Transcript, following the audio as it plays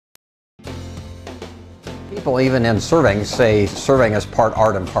People even in surveying say surveying is part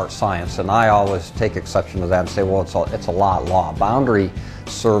art and part science, and I always take exception to that and say, well, it's a lot law. Boundary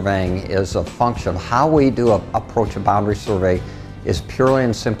surveying is a function. How we do approach a boundary survey is purely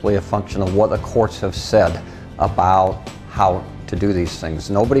and simply a function of what the courts have said about how to do these things.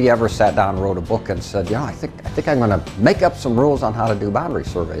 Nobody ever sat down and wrote a book and said, I think I'm going to make up some rules on how to do boundary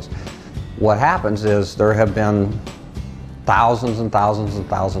surveys. What happens is there have been thousands and thousands and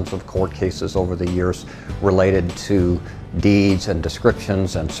thousands of court cases over the years related to deeds and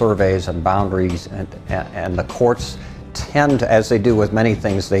descriptions and surveys and boundaries, and the courts tend to, as they do with many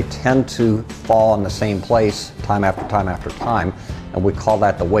things, they tend to fall in the same place time after time after time, and we call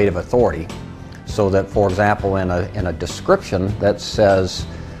that the weight of authority. So that, for example, in a description that says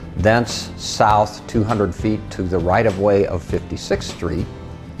thence south 200 feet to the right-of-way of 56th Street,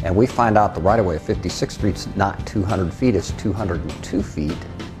 and we find out the right-of-way of 56th Street is not 200 feet, it's 202 feet,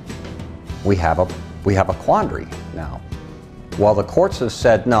 we have a quandary now. Well, the courts have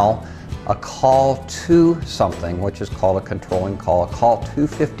said no, a call to something, which is called a controlling call, a call to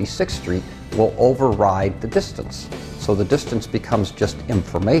 56th Street will override the distance. So the distance becomes just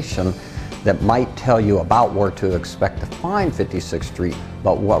information that might tell you about where to expect to find 56th Street,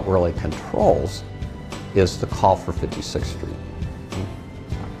 but what really controls is the call for 56th Street.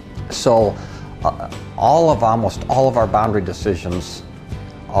 So almost all of our boundary decisions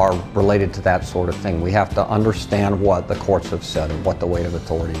are related to that sort of thing. We have to understand what the courts have said and what the weight of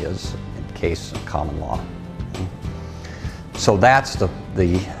authority is in case of common law. So that's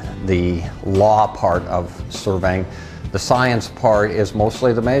the law part of surveying. The science part is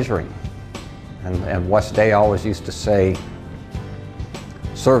mostly the measuring. And Wes Day always used to say,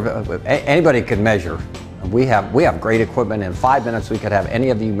 anybody can measure. We have great equipment. In 5 minutes we could have any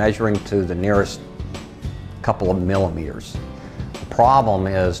of you measuring to the nearest couple of millimeters. The problem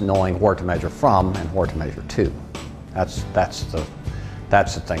is knowing where to measure from and where to measure to. That's the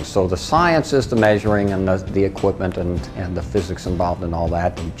thing. So the science is the measuring and the equipment and the physics involved in all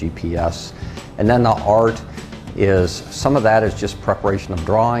that, and GPS. And then the art is, some of that is just preparation of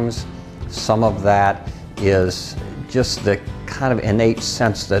drawings. Some of that is just the kind of innate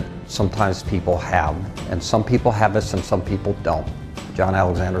sense that sometimes people have. And some people have this and some people don't. John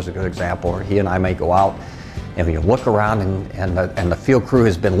Alexander is a good example. He and I may go out and we look around and the field crew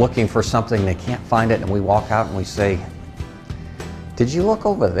has been looking for something, they can't find it, and we walk out and we say, did you look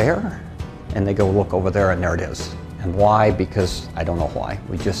over there? And they go look over there and there it is. And why? Because I don't know why.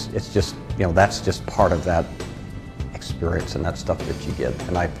 It's just, that's just part of that experience and that stuff that you get.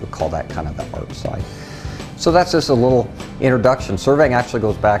 And I would call that kind of the art side. So that's just a little introduction. Surveying actually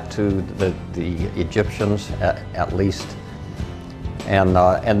goes back to the Egyptians at least. And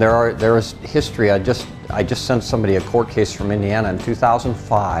there is history. I just sent somebody a court case from Indiana in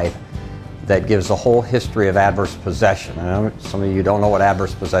 2005 that gives a whole history of adverse possession. And some of you don't know what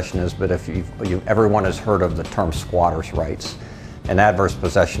adverse possession is, but if everyone has heard of the term squatters' rights. And adverse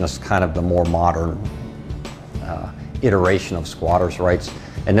possession is kind of the more modern iteration of squatters' rights.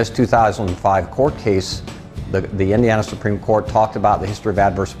 In this 2005 court case, the Indiana Supreme Court talked about the history of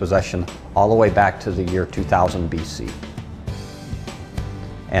adverse possession all the way back to the year 2000 BC.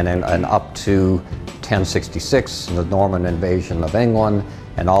 And up to 1066, the Norman invasion of England,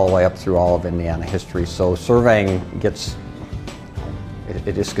 and all the way up through all of Indiana history. So surveying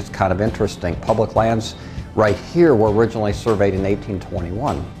it just gets kind of interesting. Public lands right here were originally surveyed in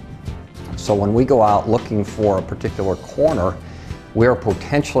 1821. So when we go out looking for a particular corner, we are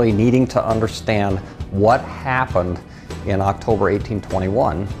potentially needing to understand what happened in October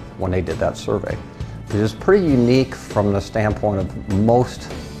 1821 when they did that survey. It is pretty unique from the standpoint of most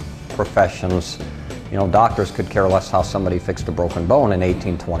professions. Doctors could care less how somebody fixed a broken bone in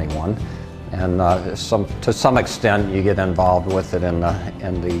 1821, and to some extent you get involved with it in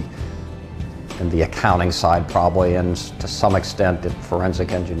the accounting side probably, and to some extent in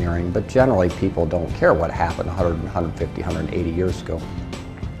forensic engineering, but generally people don't care what happened 100, 150, 180 years ago.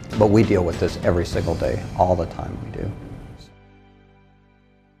 But we deal with this every single day, all the time we do.